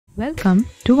Welcome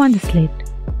to Wonderslate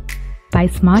by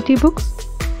Smart eBooks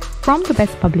from the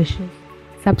best publishers.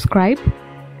 Subscribe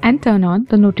and turn on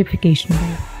the notification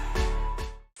bell.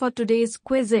 For today's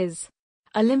quiz is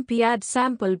Olympiad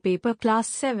Sample Paper Class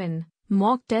 7,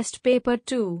 Mock Test Paper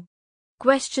 2.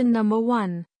 Question number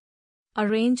 1.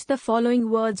 Arrange the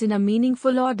following words in a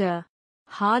meaningful order.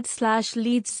 Hard /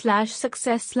 leads /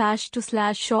 success /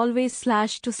 to / always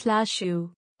 / to /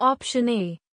 you. Option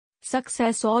A.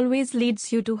 Success always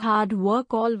leads you to hard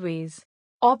work always.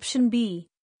 Option B.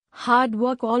 Hard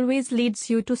work always leads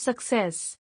you to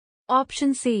success.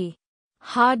 Option C.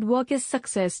 Hard work is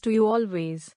success to you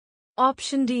always.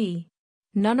 Option D.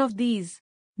 None of these.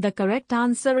 The correct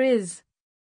answer is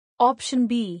Option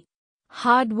B.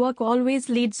 Hard work always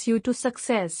leads you to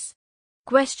success.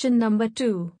 Question number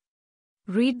 2.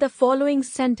 Read the following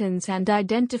sentence and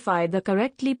identify the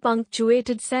correctly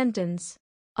punctuated sentence.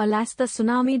 Alas, the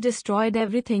tsunami destroyed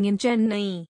everything in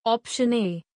Chennai. Option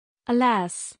A.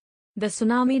 Alas, the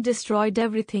tsunami destroyed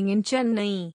everything in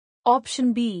Chennai.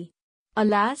 Option B.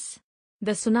 Alas,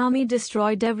 the tsunami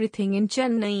destroyed everything in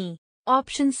Chennai.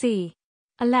 Option C.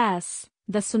 Alas,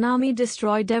 the tsunami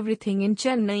destroyed everything in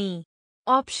Chennai.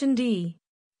 Option D.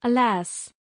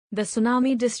 Alas, the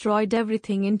tsunami destroyed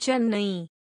everything in Chennai.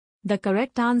 The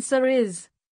correct answer is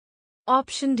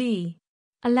Option D.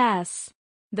 Alas,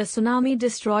 the tsunami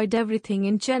destroyed everything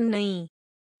in Chennai.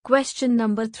 Question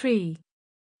number 3.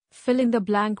 Fill in the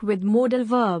blank with modal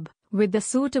verb, with the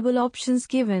suitable options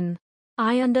given.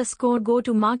 I_go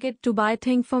to market to buy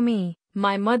thing for me.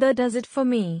 My mother does it for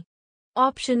me.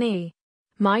 Option A.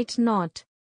 Might not.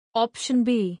 Option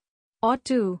B. Ought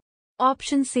to.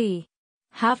 Option C.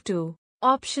 Have to.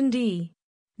 Option D.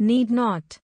 Need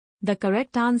not. The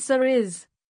correct answer is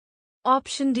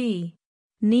Option D.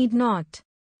 Need not.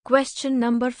 Question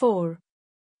number 4.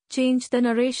 Change the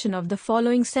narration of the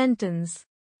following sentence.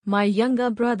 My younger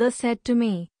brother said to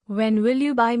me, "When will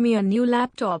you buy me a new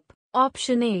laptop?"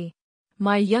 Option A.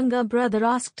 My younger brother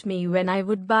asked me when I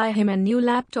would buy him a new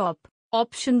laptop.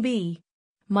 Option B.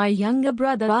 My younger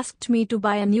brother asked me to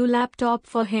buy a new laptop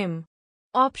for him.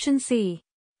 Option C.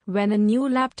 When a new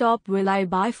laptop will I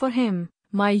buy for him?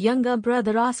 My younger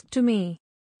brother asked to me.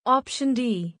 Option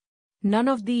D. None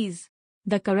of these.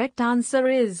 The correct answer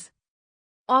is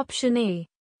Option A.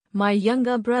 My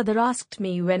younger brother asked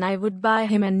me when I would buy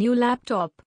him a new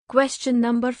laptop. Question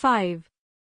number 5.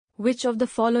 Which of the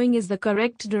following is the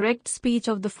correct direct speech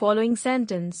of the following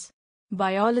sentence?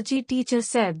 Biology teacher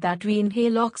said that we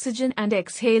inhale oxygen and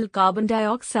exhale carbon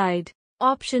dioxide.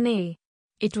 Option A.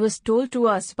 It was told to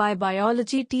us by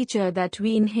biology teacher that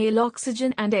we inhale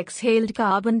oxygen and exhaled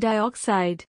carbon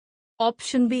dioxide.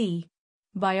 Option B.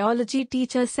 Biology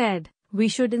teacher said we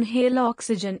should inhale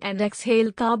oxygen and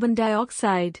exhale carbon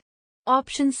dioxide.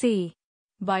 Option C.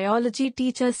 Biology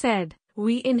teacher said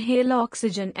we inhale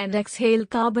oxygen and exhale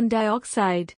carbon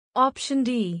dioxide. Option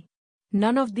D.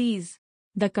 None of these.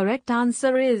 The correct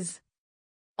answer is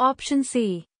Option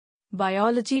C.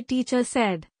 Biology teacher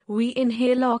said we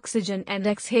inhale oxygen and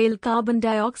exhale carbon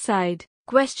dioxide.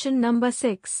 Question number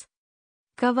 6.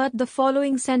 Convert the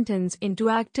following sentence into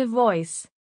active voice.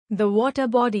 The water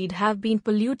bodied have been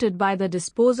polluted by the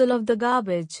disposal of the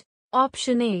garbage.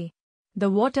 Option A. The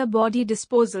water body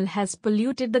disposal has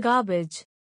polluted the garbage.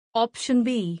 Option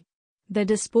B. The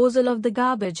disposal of the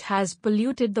garbage has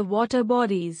polluted the water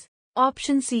bodies.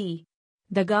 Option C.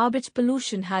 The garbage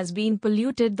pollution has been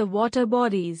polluted the water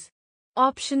bodies.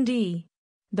 Option D.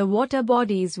 The water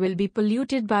bodies will be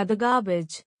polluted by the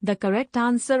garbage. The correct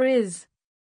answer is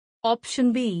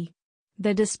Option B.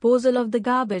 The disposal of the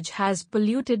garbage has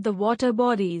polluted the water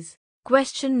bodies.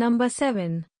 Question number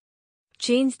 7.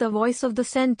 Change the voice of the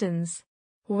sentence.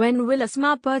 When will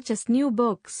Asma purchase new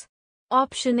books?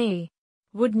 Option A.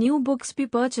 Would new books be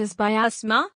purchased by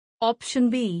Asma?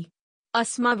 Option B.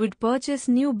 Asma would purchase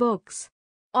new books.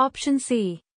 Option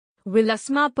C. Will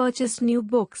Asma purchase new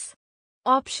books?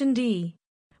 Option D.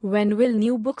 When will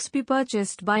new books be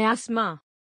purchased by Asma?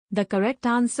 The correct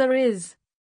answer is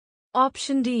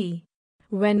Option D.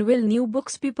 When will new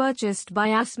books be purchased by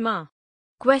Asma?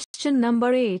 Question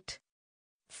number 8.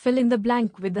 Fill in the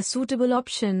blank with the suitable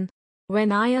option. When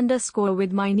I_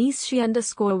 with my niece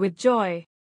she_ with joy.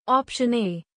 Option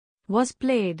A. Was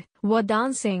played, were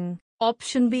dancing.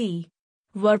 Option B.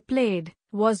 Were played,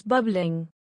 was bubbling.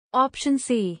 Option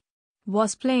C.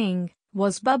 Was playing,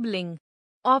 was bubbling.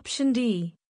 Option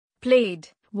D. Played,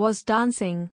 was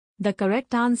dancing. The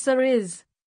correct answer is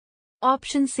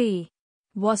Option C.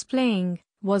 Was playing,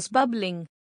 was bubbling.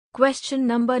 Question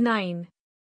number 9.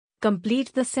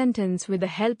 Complete the sentence with the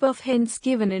help of hints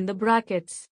given in the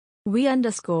brackets.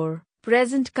 We_,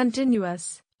 present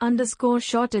continuous, underscore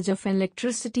shortage of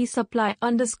electricity supply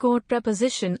underscore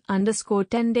preposition underscore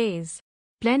 10 days.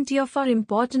 Plenty of our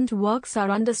important works are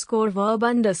underscore verb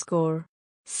underscore.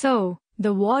 So,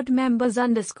 the ward members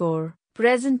underscore,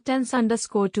 present tense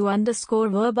underscore to underscore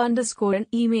verb underscore an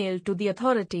email to the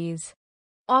authorities.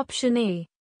 Option A.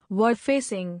 Were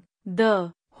facing,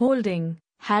 the, holding,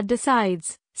 had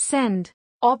decides, send.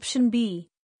 Option B.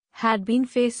 Had been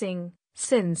facing,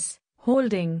 since,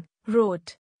 holding,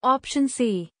 wrote. Option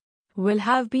C. Will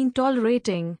have been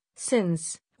tolerating,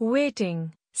 since,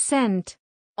 waiting, sent.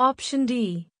 Option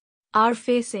D. Are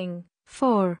facing,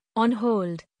 for, on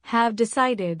hold, have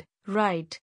decided,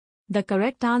 right. The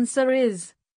correct answer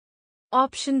is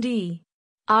option D.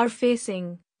 Are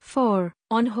facing, for,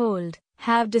 on hold,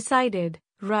 have decided,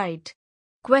 right.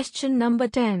 Question number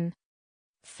 10.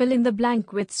 Fill in the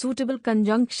blank with suitable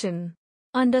conjunction.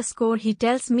 Underscore he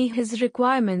tells me his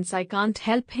requirements, I can't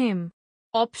help him.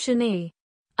 Option A.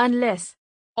 Unless.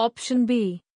 Option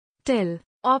B. Till.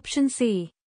 Option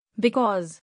C.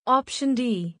 Because. Option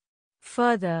D.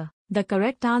 Further. The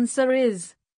correct answer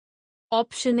is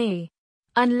option A.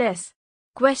 Unless.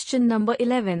 Question number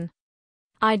 11.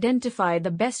 Identify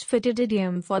the best fitted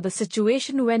idiom for the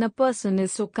situation when a person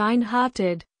is so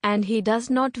kind-hearted and he does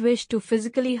not wish to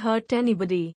physically hurt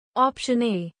anybody. Option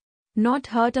A. Not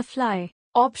hurt a fly.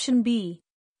 Option B.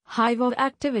 Hive of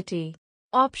activity.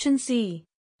 Option C.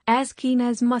 As keen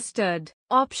as mustard.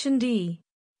 Option D.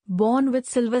 Born with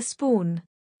silver spoon.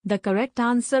 The correct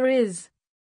answer is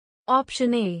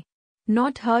option A.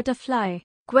 Not hurt a fly.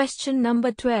 Question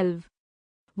number 12.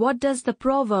 What does the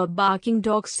proverb barking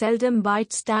dogs seldom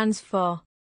bite stands for?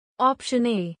 Option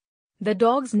A. The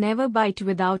dogs never bite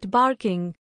without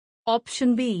barking.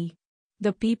 Option B.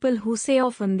 The people who say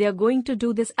often they are going to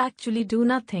do this actually do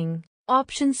nothing.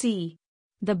 Option C.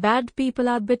 The bad people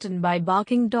are bitten by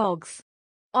barking dogs.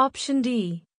 Option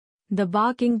D. The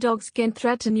barking dogs can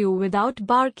threaten you without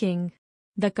barking.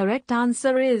 The correct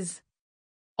answer is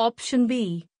option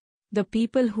B. The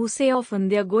people who say often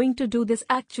they are going to do this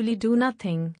actually do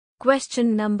nothing.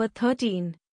 Question number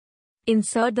 13.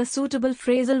 Insert the suitable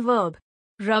phrasal verb.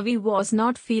 Ravi was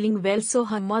not feeling well, so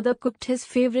her mother cooked his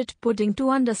favorite pudding to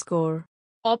underscore.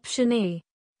 Option A.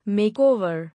 Make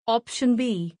over. Option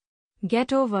B.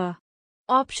 Get over.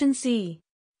 Option C.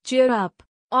 Cheer up.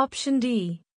 Option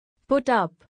D. Put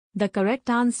up. The correct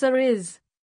answer is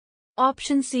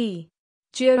option C.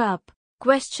 Cheer up.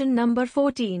 Question number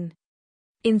 14.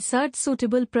 Insert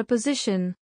suitable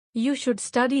preposition. You should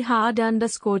study hard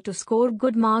underscore to score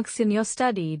good marks in your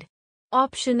studied.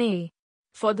 Option A.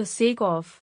 For the sake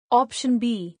of. Option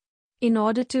B. In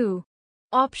order to.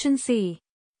 Option C.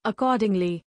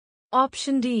 Accordingly.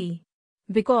 Option D.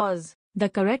 Because. The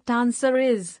correct answer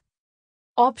is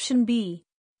option B.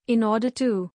 In order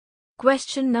to.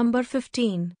 Question number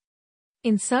 15.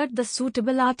 Insert the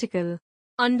suitable article.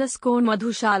 Underscore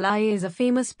Madhushala is a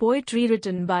famous poetry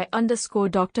written by underscore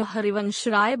Dr.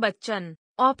 Harivansh Rai Bachchan.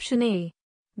 Option A.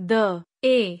 The.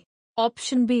 A.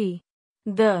 Option B.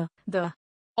 The.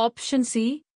 Option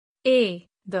C. A.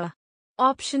 The.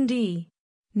 Option D.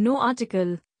 No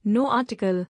article. No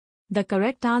article. The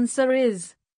correct answer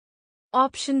is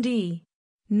option D.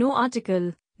 No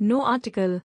article. No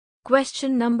article.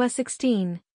 Question number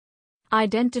 16.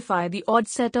 Identify the odd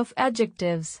set of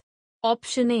adjectives.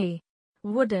 Option A.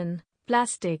 Wooden,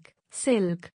 plastic,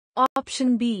 silk.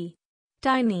 Option B.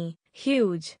 Tiny,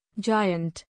 huge,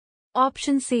 giant.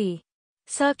 Option C.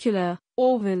 Circular,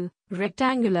 oval,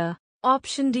 rectangular.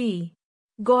 Option D.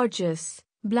 Gorgeous,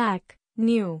 black,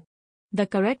 new. The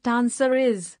correct answer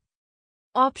is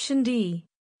option D.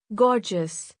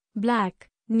 Gorgeous, black,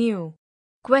 new.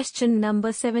 Question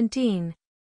number 17.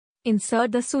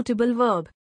 Insert the suitable verb.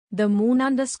 The moon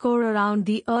underscore around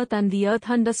the earth and the earth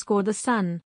underscore the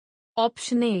sun.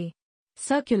 Option A.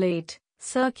 Circulate,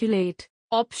 circulate.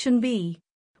 Option B.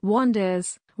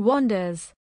 Wanders,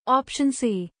 wanders. Option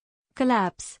C.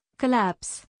 Collapse,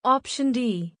 collapse. Option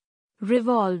D.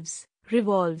 Revolves,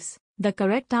 revolves. The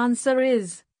correct answer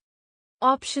is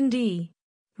option D.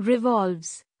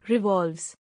 Revolves,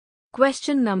 revolves.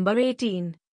 Question number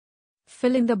 18.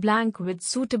 Fill in the blank with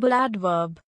suitable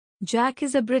adverb. Jack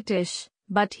is a British,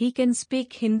 but he can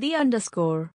speak Hindi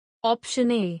underscore.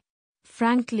 Option A.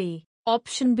 Frankly.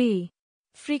 Option B.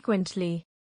 Frequently.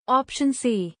 Option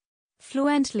C.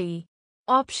 Fluently.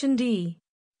 Option D.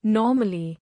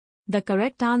 Normally. The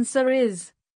correct answer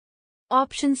is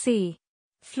option C.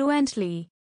 Fluently.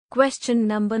 Question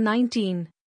number 19.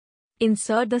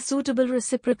 Insert the suitable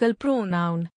reciprocal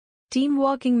pronoun. Team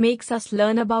working makes us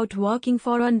learn about working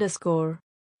for underscore.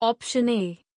 Option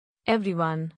A.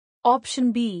 Everyone.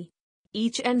 Option B.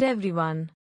 Each and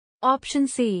everyone. Option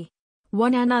C.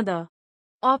 One another.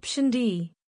 Option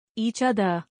D. Each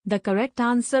other. The correct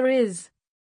answer is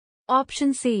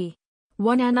Option C.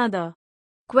 One another.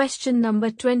 Question number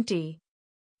 20.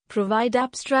 Provide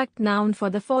abstract noun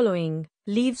for the following: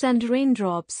 leaves and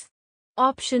raindrops.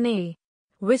 Option A.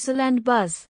 Whistle and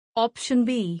buzz. Option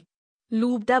B.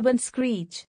 Loop, dub and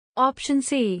screech. Option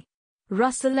C.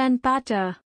 Rustle and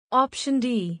patter. Option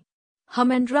D. Hum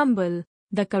and rumble.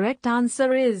 The correct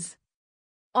answer is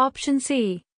Option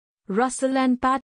C. Rustle and patter.